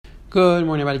Good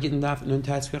morning, everybody. Gittin afternoon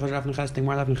task. Continue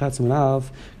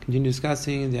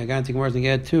discussing the gigantic words to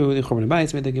get to the Chorban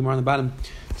Bayis. Made the Gemara on the bottom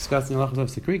discussing the halachas of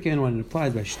Sekrikin when it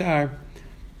applies by shtar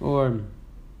or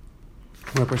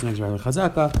a person next to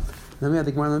Chazaka. Then we have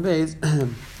the Gemara on the base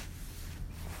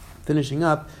finishing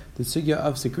up the sugya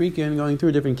of Sekrikin, going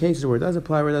through different cases where it does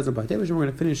apply, where it doesn't apply. Today we're going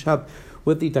to finish up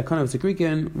with the takana of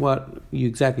Sekrikin, what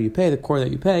you pay, the core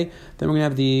that you pay. Then we're going to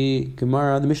have the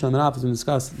Gemara, the Mishnah on the office, and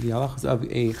discuss the halachas of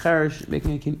a cheresh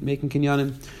making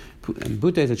kinyanim, and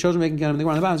butes, the children making kinyanim. The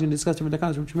Gemara on the bottom is going to discuss different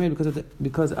takanas which are made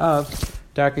because of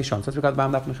dark Sham. So let's look at the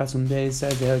bottom of the Chasam Day.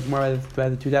 Says the Gemara by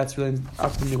the two dots really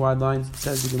up from the wide lines.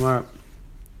 Says the Gemara,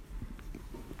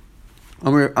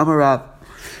 Amarav.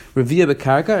 Revia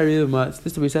bekarka,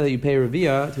 this is what we said that you pay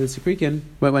revia to the Sekrikin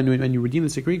when you redeem the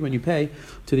Sekrikin, when you pay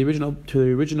to the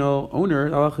original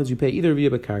owner. Allah says you pay either revia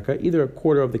bekarka, either a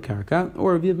quarter of the karka,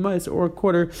 or revia b'mais, or a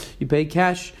quarter you pay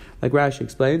cash, like Rashi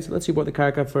explains. Let's say you bought the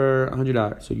karka for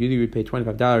 $100, so either you would pay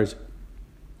 $25.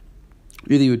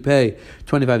 Either you would pay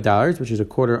 $25, which is a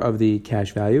quarter of the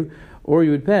cash value, or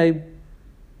you would pay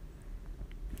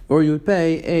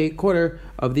a quarter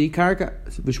of the karka.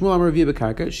 B'shmuel amar revia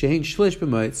b'karka shehein shlish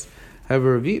b'moitz.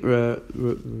 However,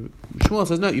 Shmuel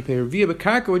says no, you pay revia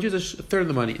b'karka, which is a third of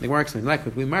the money. The Gemara explains like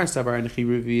with mar savar and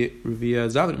revia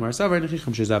zavin, mar savar and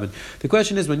chamshe zavin. The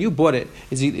question is, when you bought it,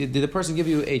 did the person give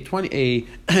you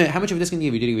how much of a discount did he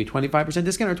give you? Did he give you 25%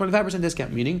 discount or 25%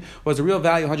 discount? Meaning, was the real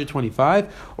value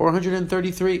 125 or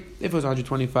 133? If it was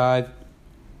 125.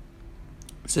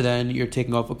 So then you're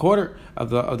taking off a quarter of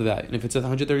the value, and if it's at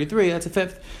 133, that's a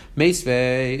fifth.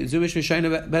 Meisvei zumish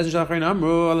mishayna bezin shalachin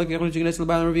amru alak yechol chignes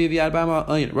l'balam revi v'yad b'ama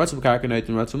ayin ratzu v'karka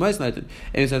noitin ratzu mais noitin.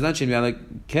 And it says not shin v'alak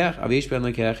kech avish ben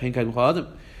lekech hein kaid m'chol adam.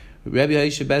 Rabbi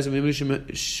Haisha bezin mimlushim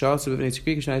shalsa b'vnei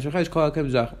tzikrik shnai shachayis kol hakem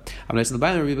zach. I'm nice in the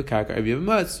balam revi v'karka revi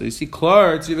v'mutz. So you see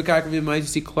klar tzvi v'karka revi v'mutz. You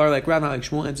see klar like Rav, not like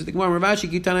Shmuel. And so the Gemara Ravashi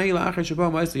kitanai la'achar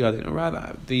shabbat mais l'yadin.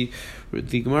 Rav, the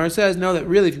Gemara says no, that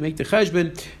really if you make the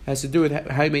cheshbon, it has to do with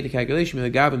how you make the calculation. The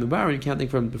gav and the bar, and you're counting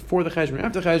from before the cheshbon and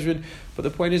after the cheshbon. But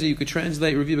the point is that you could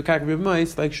translate review b'karka revi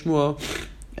v'mutz like Shmuel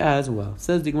as well.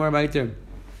 Says the Gemara right there.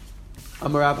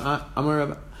 Amar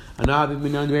I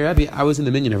was in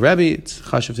the minyan of Rabbi. It's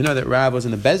chashuv to know that Rab was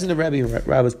in the bezdin of Rabbi.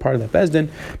 Rab was part of that bezdin,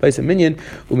 place of minyan.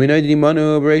 And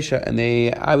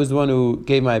I was the one who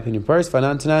gave my opinion first. They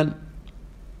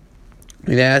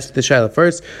asked the Shaila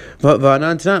first. We learned but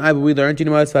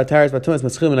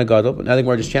now the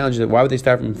Gemara just challenges it. Why would they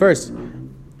start from him first?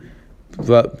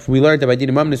 But we learned that by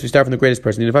Dina Mamnis we start from the greatest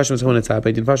person. Dina Fashim was on the top.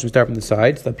 By Dina Fashim we start from the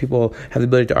side, so that people have the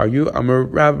ability to argue. Amar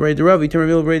Rav Rabbi Ravi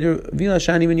Tervil Vila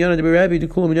Shani Minyana de Rabbi to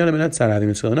Kulam Minyana and Natsar having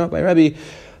Mitzvah. No, by Rabbi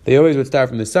they always would start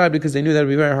from the side because they knew that it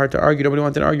would be very hard to argue. Nobody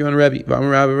wanted to argue on Rabbi. Amar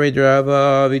Rav Rabbi Rav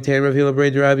Viter Rav Hila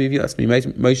Rabbi Vila Asmi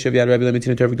Moshe Viad Rabbi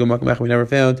Lemitina Tervil Makam Echad. We never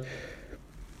found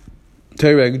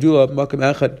Tervil Gdula Makam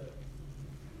Echad.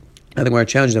 I think we're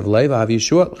challenged of Leiva Have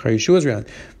Yeshua. Yeshua's around.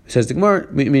 Says the Gemara,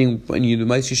 meaning when you do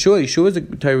Yeshua is the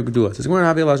Torah Gedula. Says the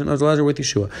Gemara, Havi Elazar with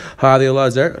Yeshua. Havi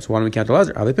Elazar, so why don't we count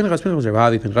Elazar? Havi Pinchas,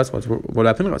 Havi Pinchas, what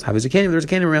about Pinchas? Havi Zakanim, there's a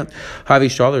Zakanim around. Havi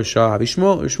Shal, there's Shah, Havi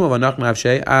Shmuel, Vanach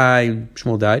Navshe,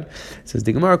 Shmuel died. Says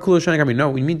the Gemara, Kula Shana. No,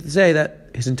 we mean to say that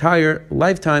his entire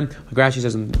lifetime, like Rashi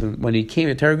says, when he came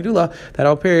to Torah Gedula, that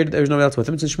whole period, there was nobody else with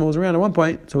him, since Shmuel was around at one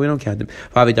point, so we don't count him.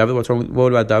 Havi David, what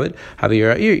about David? Havi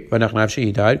Yerair, Vanach Navshe,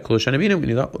 he died. Kula Shana Binam,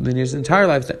 in his entire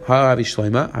lifetime. Havi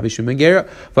Shleima, Havi Shumen Gera,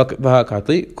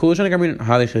 Vahakatli, Kulashana Garmin,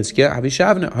 Havi Chizkia, Havi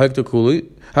Shavna, Hagto Kulu,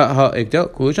 Ha'ikdo,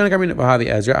 Kulashana Garmin, Havi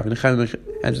Ezra, Avin Chem,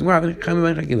 and some more Avin Chem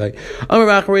Chakilai. Amar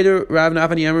Bachrader, Rav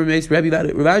Nafani, Amar Mace, Rabbi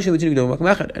Ravashi, Litin Gdol Makam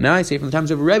Echad. And now I say from the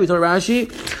times of Rabbi, told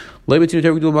Rashi, Levitin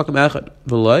Gdol Makam Echad.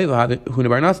 V'loi, Vahavi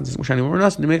Hunabar Nasan, since Moshani Mar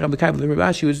Nasan, to make up the Kaif of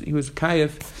Ravashi, he was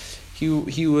Kaif,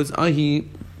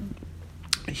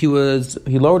 he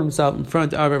lowered himself in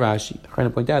front of Ravashi. I'm trying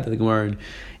to point out that the Gemara in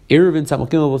Eruvin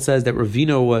Samachimel says that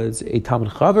Ravina was a Talmud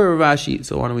Chaver of Rashi.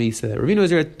 So why don't we say that Ravina was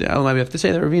there? We have to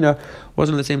say that Ravina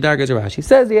wasn't in the same dark as Rashi.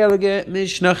 Says the elegant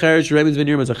Mishnah Cheresh Rebbe's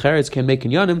Veneer as a Cheretz can make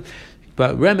Kinyanim,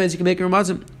 but Remez you can make a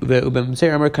Ramazim.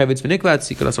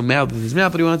 He could also mouth with his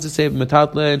mouth, but he wants to say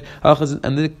Metatlan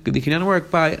and the Kinyan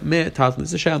work by Metatlan.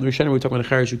 It's a child. We're talking about a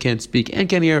Cheresh who can't speak and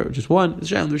can hear, just one.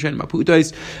 It's a child.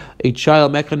 A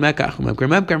child Mekhan Mekach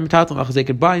Metatlan. They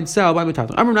could buy and sell by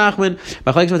Metatlan. Amr Nachman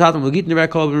Machlekes Metatlan will get in the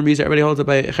record of Remiza. Everybody holds up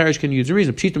by Cheresh can use the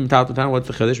reason. Pshita Metatlan. What's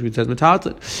the Cheresh? It says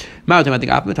Metatlan. Moutim I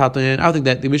think Af Metatlan. I think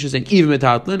that the Mishnah is saying even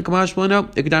Metatlan. Kamash no.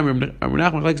 Ekadam Amr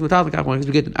Nachman Machlekes Metatlan. Kach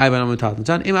we get an Ivan on Metatlan.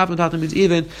 Son Im Af Metatlan means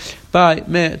even by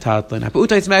Metatlan.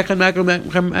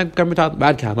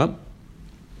 Bad Kama.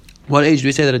 What age do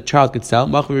we say that a child could sell?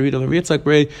 It's like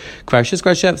kvar 6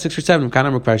 or 7.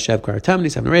 Kanam kvar shev kvar 10,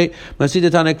 7 or 8.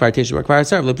 Masida tanek kvar 10 or kvar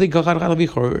 7.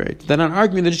 Then an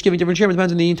argument they're just giving different shares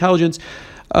depends on the intelligence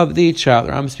of the child.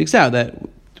 Ram speaks out that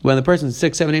when the person is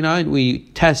 6, 7, 8, 9, we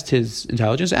test his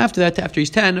intelligence. After that, after he's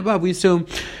 10 above, we assume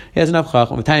he has enough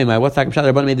chacham. What's that?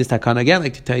 Rabbanan made this takana again,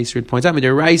 like Taisrid points out.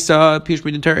 There Raisa, Pish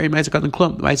Midinter, Maisa Katan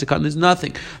Klump. Maisa Katan is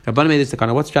nothing. Rabbanan made this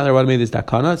takana. What's Pshat? Rabbanan made this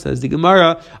takana. Says the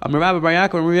Gemara,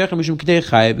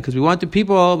 because we wanted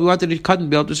the Katan to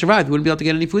be able to survive. We wouldn't be able to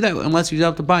get any food out unless he was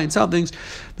able to buy and sell things.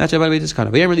 That's Rabbanan made this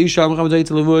takana.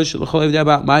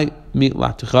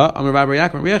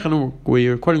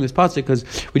 We're recording this pasuk because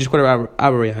we just quoted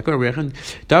which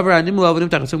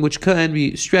can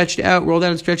be stretched out, rolled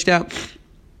out and stretched out,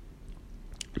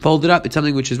 folded up. It's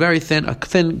something which is very thin, a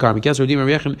thin garment. Yes,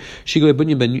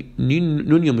 Bunyan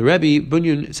the Rebbe,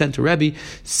 Bunyan sent to Rebbe,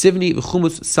 Sivni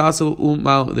v'chumus sasel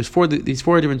umal. There's these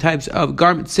four different types of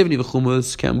garments. Sivni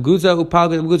v'chumus, kam guza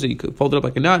upalga guza. You could fold it up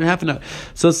like a knot and half a knot.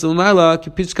 So silmala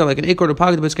kipiska like an acorn or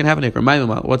palga, but can have an acorn.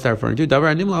 What's that referring to?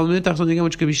 Davar nimla, something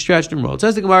which could be stretched and rolled.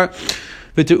 Says the Gemara.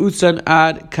 V'te'utsan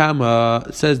ad kama,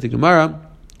 says the Gemara,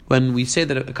 when we say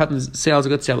that a cotton sale is a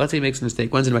good sale, let's say he makes a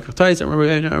mistake. When's it mekachtois?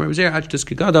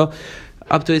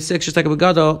 Up to a 6, just like a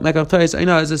gadol. Mekachtois, I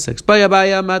know it's a 6. Baya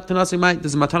matanasi might.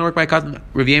 Does matana work by cotton?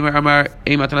 Reviemer amar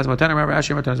a matanas matana.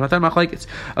 Rashi matanas matana machlekes.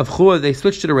 Of chua, they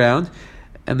switched it around.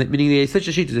 And meaning they switched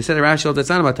the sheets. They said the Rashi that's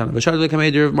not about Tana. But Shadli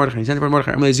Kamedir of Mordechai. He sent for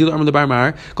Mordechai. Amalei Zilu Amal the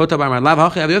Barmar. Go to Barmar. Lav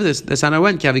Hachi. Have this? The Sana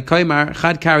went. Kavi Kaimar.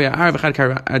 Chad Karya Arv. Chad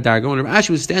Karya Dargo. And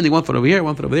Rashi was standing 1 foot over here,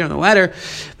 1 foot over there on the ladder.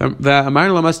 The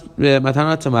Amarna Lamas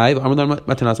Matana Tamai. Amarna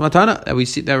Matanas Matana. That we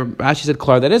see that Rashi said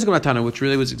Klar. That is Matana, which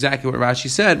really was exactly what Rashi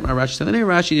said. Rashi said,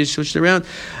 Rashi just switched around.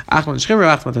 Achmat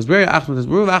Shchimra. Achmat Tasberi. Achmat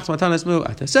Tasburu. Achmat Matanas Mu.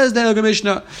 It says the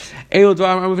Mishnah. Eil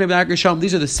Dvar Amuv Darkei Shalom.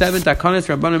 These are the 7 takanas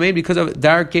Rabbanan made because of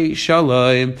Darkei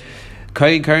Shalom.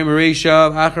 Kain Karim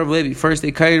Marisha, Achar Levi. First,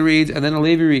 a Kain reads, and then a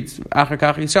Levi reads. Achar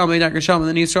Kach Yisrael, Meidar Shalom, and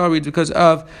then Yisrael reads because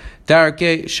of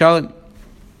Darkei Shalom.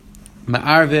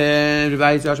 Ma'arvin,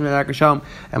 Rivayis Yashim Darkei Shalom,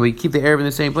 and we keep the Erev in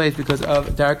the same place because of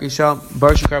Darkei Shalom.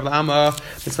 Bar Shekar La'ama,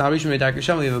 it's not Rishon Darkei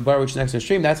Shalom. We have a bar which is next to the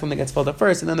stream. That's when it gets filled up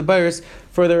first, and then the bar is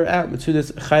further out to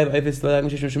this Chayv Ifis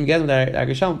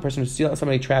Darkei Shalom. A person who steals,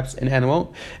 somebody traps an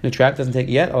animal in a trap doesn't take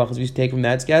it yet. Allah has used to take from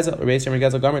that. It's Gazel, or Reis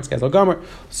Gazel Gomer. It's Gazel Gomer.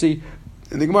 See.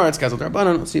 In the Gemara, it's Gazel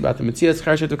Darbanan. We'll see about the Metzias.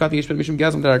 Charshet Tukati Yishbet Mishum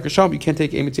Gazel Darkei Shalom. You can't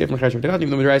take a Metzia from Charshet Tukati,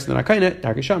 even though the rice and the Rakainet.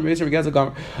 Darkei Shalom. Reis Gazel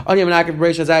Gomer. Ani Amanakav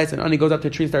Bereisha Zayis, and Ani goes up to a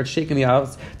tree, starts shaking the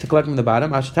olives to collect from the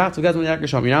bottom. Ashatach to Gazel Darkei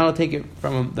Shalom. You're not allowed to take it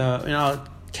from the. You're not allowed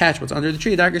to catch what's under the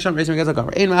tree. Darkei Shalom. Reis Gazel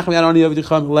Gomer. Ein Machmi Adoni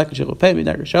Yovidicham Lek Shechol Pei Mi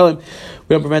Darkei Shalom. We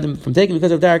don't prevent him from taking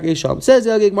because of Darkei Shalom. It says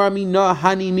the Gemara Mi No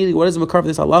Hani Mili. What is the makar of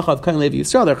this halacha of Kain Levi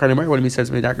Yisrael? They're kind of what it means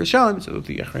says Mi Darkei Shalom. So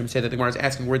the Yechrim say that the Gemara is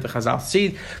asking where the Chazal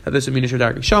see that this would mean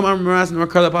Darkei Shalom. Amar Maras and the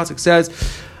makar the pasuk says.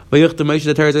 It says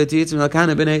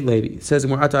Levi. Says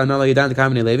more Ata Anala Yadan the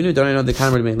Kain Levi. You don't know the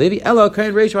Kain Levi. Elo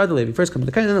Kain Reish Vad Levi. First come to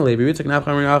the Kain and the Levi. It's like Naf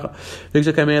Kain Racha. There's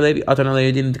a Kain Levi. Ata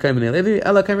Anala Yadan the Kain Levi.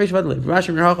 Elo Kain Reish Vad Levi.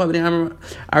 Rashi Racha Bnei Amar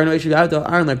Aaron Reish Vad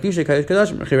Aaron like Kedusha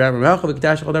Kadosh. Mechir Racha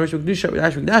V'Kedash Chol Davish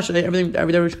Kedusha. Everything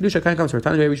every Davish Kedusha Kain comes first.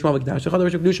 Tani Reish Shmuel V'Kedash Chol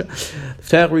Davish Kedusha.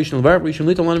 Ftech Rishon Verb Rishon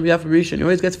Little one behalf of Rishon. He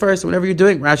always gets first whenever you're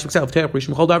doing. Rashi himself Ftech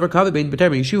Rishon Chol Davar Kavod Bein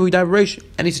B'Terim Yishu Davar Reish.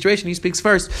 Any situation he speaks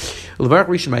first. Levar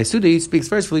Rishon Ma'Suda he speaks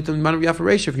first. For Little man behalf of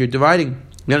Reish. If you're dividing,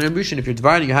 if you're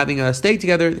dividing, you're having a steak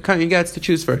together, the Kohen gets to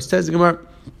choose first. Says the Gemara.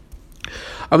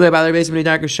 This halach is between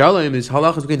Darkei Shalom and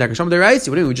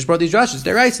Deraisa. We just brought these drashas.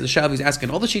 Deraisa. The Shavi is asking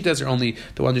all the shitas are only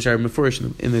the ones which are mefurish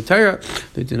in the Torah,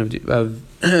 the din of Kiddush.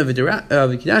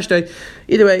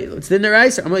 Either way, it's the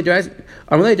Deraisa. Amalei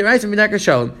Deraisa and Darkei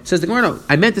Shalom. Says the Gemara. No,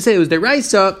 I meant to say it was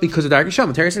Deraisa because of Darkei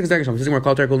Shalom. The Torah says Darkei Shalom. Says the Gemara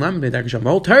called Torah Kol Nam Darkei Shalom. The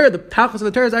whole Torah, the tachos of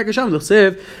the Torah is Darkei Shalom. The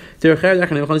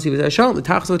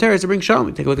tachos of the Torah is to bring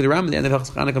Shalom. Take a look at the Ram at the end of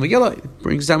Chanukah Megillah. It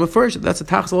brings down first. That's the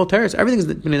tachos of the whole Torah. So everything is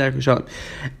b'nei Darkei Shalom.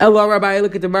 Elo Rabbi,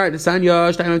 look at the Bar. Rather,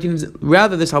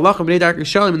 this halacha b'nei Darkei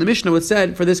Shalom in the Mishnah was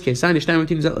said for this case. You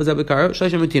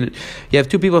have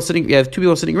two people sitting. You have two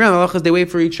people sitting around. Halachas they wait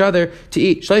for each other to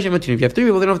eat. If you have 3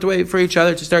 people, they don't have to wait for each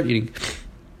other to start eating.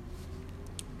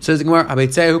 Says the Gemara.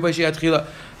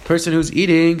 Person who's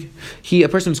eating, a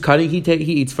person who's cutting, he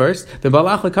eats first. Then if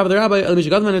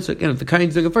the Kain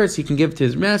is doing it first, he can give it to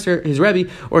his master, his Rebbe,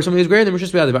 or somebody who's greater than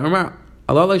Rishus B'Yad.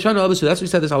 That's what we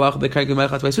said. This halacha the Kain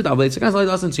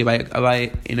doesn't see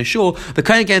by in a shul. The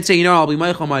Kain can't say, I'll be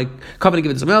Meichel my cup and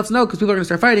give it to someone else. No, because people are going to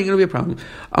start fighting. It'll be a problem.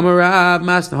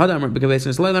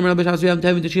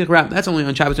 That's only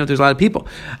on Shabbos. There's a lot of people.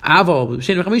 However,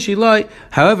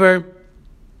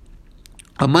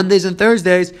 On Mondays and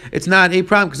Thursdays, it's not a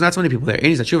problem because not so many people there. What do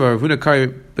you mean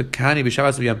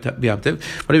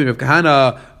if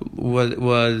Kahana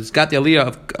was got the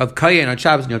aliyah of Kayin on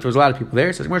Shabbos? There was a lot of people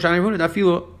there. So Rav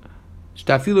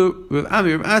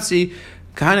Asi.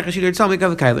 Kahana Chashid Tzal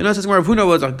Mekav Kaila. You know, says Rav Huna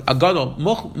was a gadol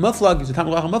muflag, he's a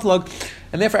Talmud Chacham muflag,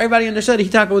 and therefore everybody understood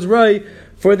Hitaka was right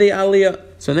for the aliyah.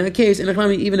 So in that case, in the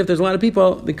Chlami, even if there's a lot of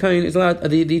people, the Kain is allowed,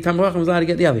 the Talmud Chacham is allowed to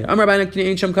get the aliyah. Amar Rabbeinu K'nei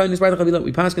Ein Sham Kain Nispar Chavila.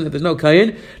 We pass if there's no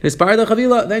Kain Nispar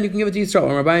Chavila, then you can give it to Yisrael.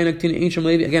 Amar Rabbeinu K'nei Ein Sham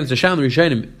Levi. Again, it's a Sham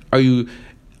Rishonim.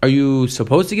 Are you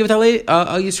supposed to give it to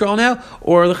Yisrael now,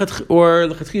 or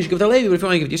lechatchil you give it to Levi? But if you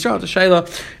want to give it to Yisrael, it's a shayla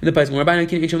in the place. If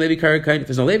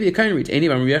there's no Levi, a kain reads.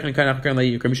 When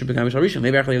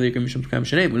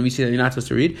we see that you're not supposed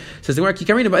to read, says the Gemara,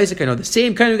 the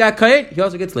same kain who got kain, he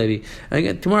also gets Levi. And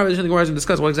again, tomorrow the Gemara is going to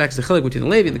discuss what exactly is the chilik between the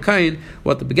Levi and the kain,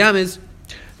 what the begam is.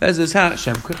 That's this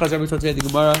Hashem. Quick chazar we today the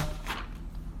Gemara.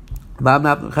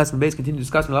 Continue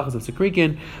discussing the halachas of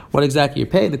Sekrikin, what exactly you're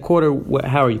paying, the quarter,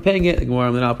 how are you paying it? The Gemara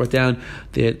I'm going to brought down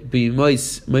that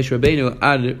Moshe Rabbeinu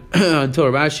until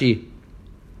Rashi.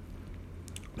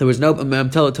 There was no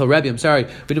until Rebbe. I'm sorry,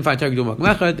 we didn't find Targum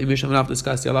Makmachad. The Mishnah will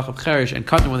discuss the halach of Cherish and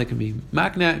Katan when they can be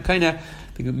Makna Kaina.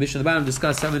 The Mishnah at the bottom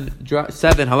discussed seven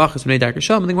halachas from Neidar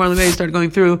Kisham, and the Gemara started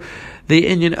going through the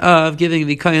inyan of giving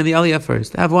the Kain the Aliyah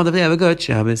first. Have a wonderful day. Have a good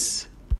Shabbos.